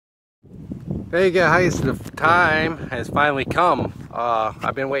Hey guys, the time has finally come.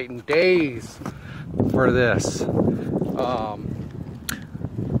 I've been waiting days for this. I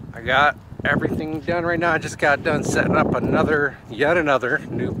got everything done right now. I just got done setting up yet another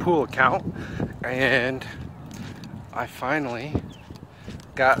new pool account, and I finally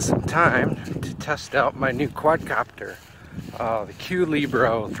got some time to test out my new quadcopter, the Q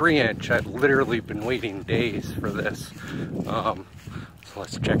Libero 3-inch. I've literally been waiting days for this. So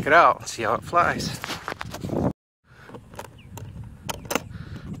let's check it out and see how it flies.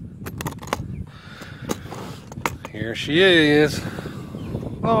 Here she is.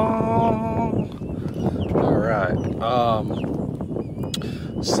 Oh, all right.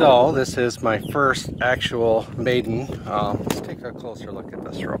 So this is my first actual Maiden. Let's take a closer look at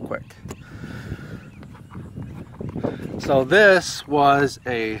this real quick. So this was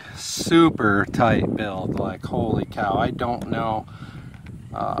a super tight build, like holy cow. I don't know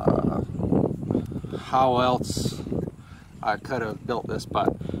how else I could have built this,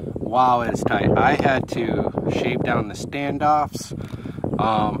 but wow, it's tight. I had to shave down the standoffs.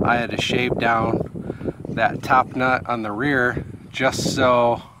 I had to shave down that top nut on the rear just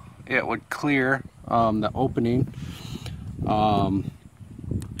so it would clear the opening.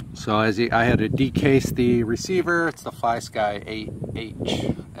 So I had to decase the receiver. It's the FlySky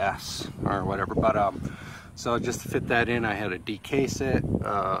 8HS or whatever, but so just to fit that in, I had to decase it.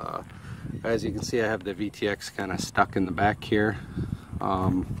 As you can see, I have the VTX kind of stuck in the back here.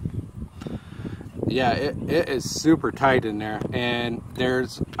 Yeah, it is super tight in there, and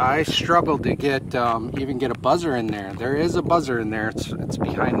I struggled to even get a buzzer in there. There is a buzzer in there. It's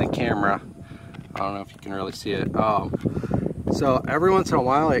behind the camera. I don't know if you can really see it. So every once in a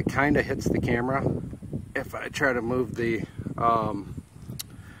while, it kind of hits the camera. If I try to move it.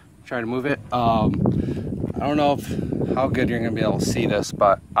 I don't know how good you're gonna be able to see this,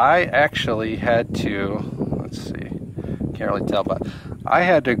 but I actually had to, let's see, can't really tell, but I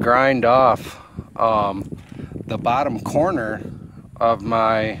had to grind off the bottom corner of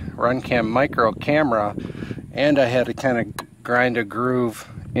my RunCam micro camera, and I had to kind of grind a groove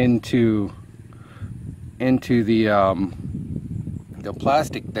into the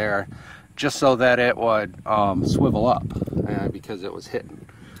plastic there, just so that it would swivel up because it was hitting.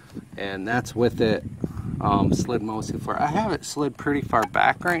 And that's with it slid mostly far. I have it slid pretty far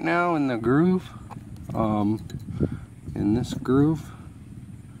back right now in the groove, in this groove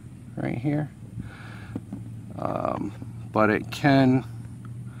right here, but it can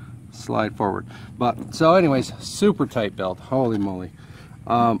slide forward. But so anyways, super tight build, holy moly.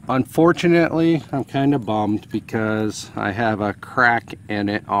 Unfortunately, I'm kind of bummed because I have a crack in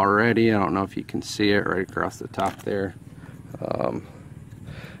it already. I don't know if you can see it right across the top there.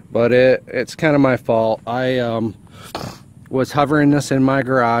 But it's kind of my fault. I was hovering this in my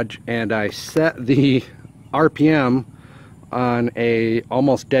garage, and I set the RPM on a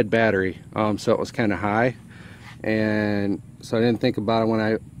almost dead battery, so it was kind of high, and so I didn't think about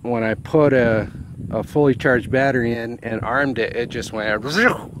it when I put a fully charged battery in and armed it. It just went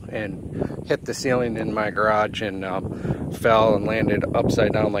and hit the ceiling in my garage and fell and landed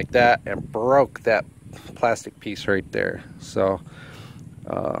upside down like that and broke that plastic piece right there. So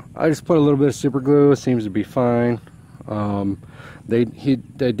I just put a little bit of super glue. It seems to be fine. They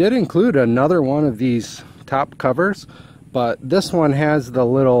did include another one of these top covers, but this one has the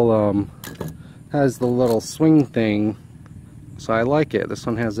little swing thing, so I like it. This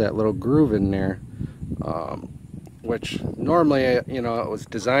one has that little groove in there, which normally, you know, it was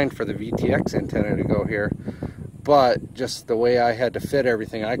designed for the VTX antenna to go here, but just the way I had to fit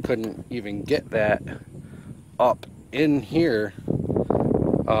everything, I couldn't even get that up in here.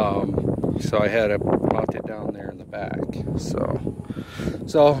 So I had to mount it down there in the back.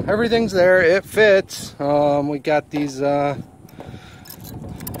 So everything's there. It fits. We got these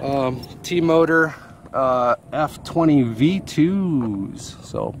T-Motor F20 V2s.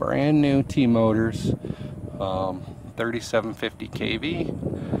 So brand new T-Motors, 3750 kV,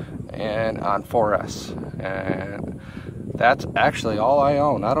 and on 4S. And that's actually all I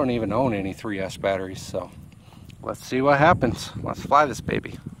own. I don't even own any 3S batteries. So let's see what happens. Let's fly this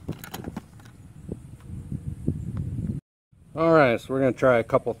baby. Alright, so we're going to try a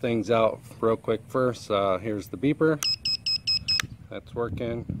couple things out real quick first. Here's the beeper. That's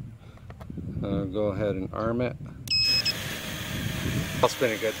working. Go ahead and arm it. I'll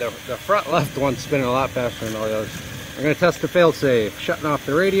spin it good. The front left one's spinning a lot faster than all the others. We're going to test the failsafe. Shutting off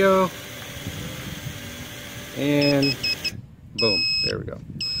the radio. And boom. There we go.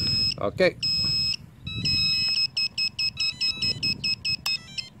 Okay.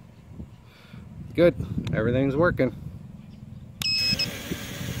 Good. Everything's working.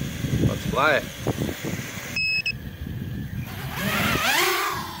 Let's Fly it.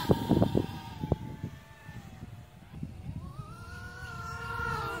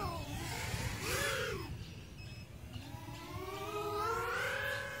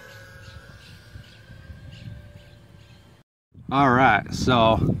 All right,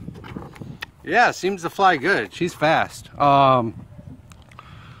 so yeah, seems to fly good. She's fast. I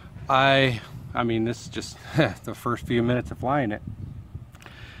mean, this is just the first few minutes of flying it.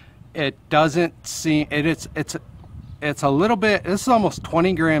 It doesn't seem it's a little bit. This is almost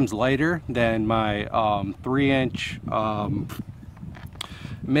 20 grams lighter than my 3-inch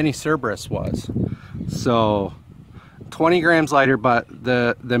mini Cerberus was. So 20 grams lighter, but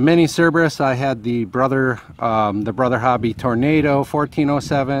the mini Cerberus, I had the Brother Hobby Tornado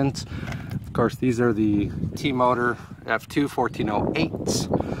 1407s. Of course, these are the T-Motor F2 1408s.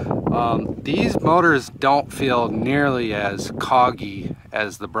 These motors don't feel nearly as coggy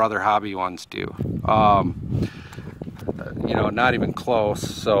as the Brother Hobby ones do. You know, not even close.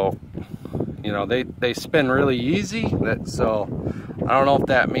 So, you know, they spin really easy. So I don't know if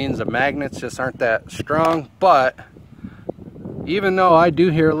that means the magnets just aren't that strong, but even though I do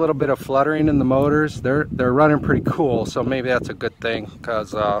hear a little bit of fluttering in the motors, they're running pretty cool. So maybe that's a good thing,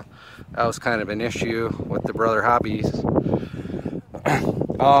 because that was kind of an issue with the Brother Hobbies.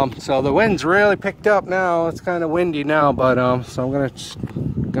 So the wind's really picked up now. It's kind of windy now, but so I'm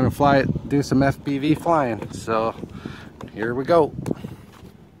gonna fly it, do some FPV flying. So here we go.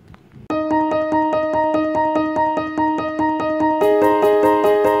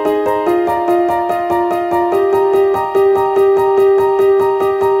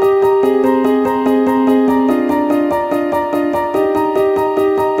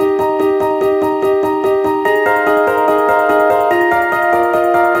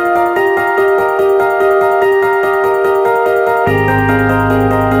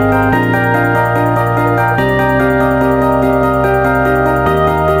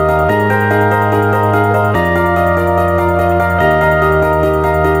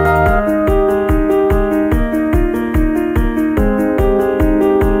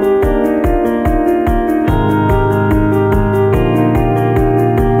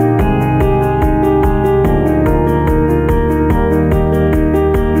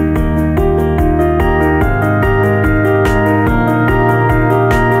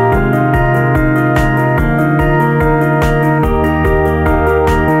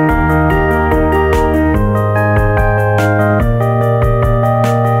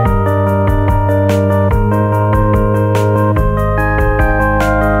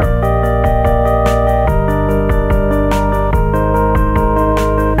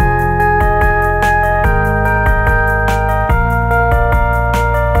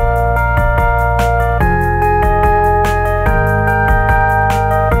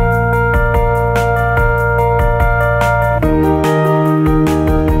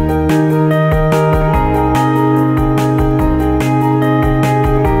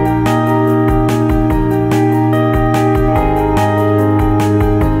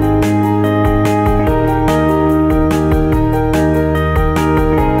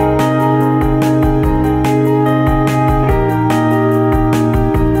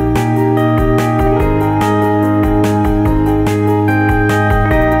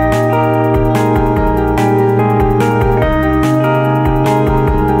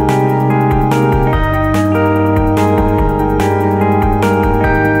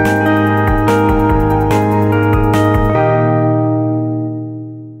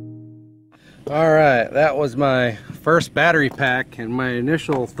 That was my first battery pack, and my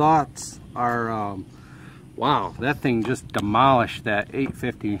initial thoughts are, wow, that thing just demolished that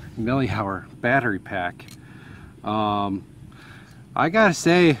 850 millihour battery pack. I gotta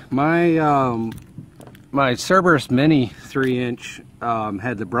say, my my Cerberus Mini 3-inch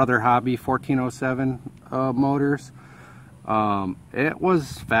had the Brother Hobby 1407 motors. It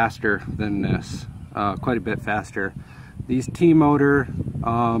was faster than this, quite a bit faster. These T-motor,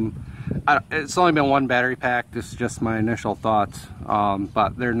 it's only been one battery pack. This is just my initial thoughts,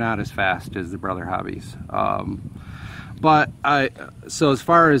 but they're not as fast as the Brother Hobbies. So as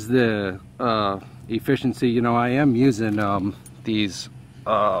far as the efficiency, you know, I am using these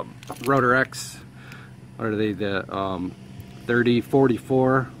Rotor X, what are they, the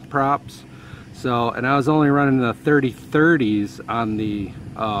 3044 props. So, and I was only running the 3030s on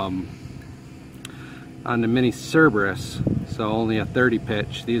the Mini Cerberus, so only a 30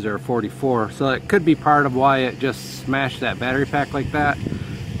 pitch. These are 44, so it could be part of why it just smashed that battery pack like that.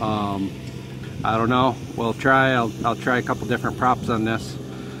 I don't know. We'll try. I'll try a couple different props on this.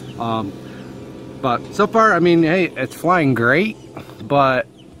 But so far, I mean, hey, it's flying great, but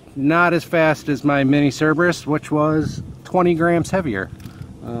not as fast as my mini Cerberus, which was 20 grams heavier.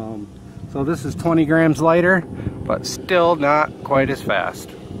 So this is 20 grams lighter, but still not quite as fast.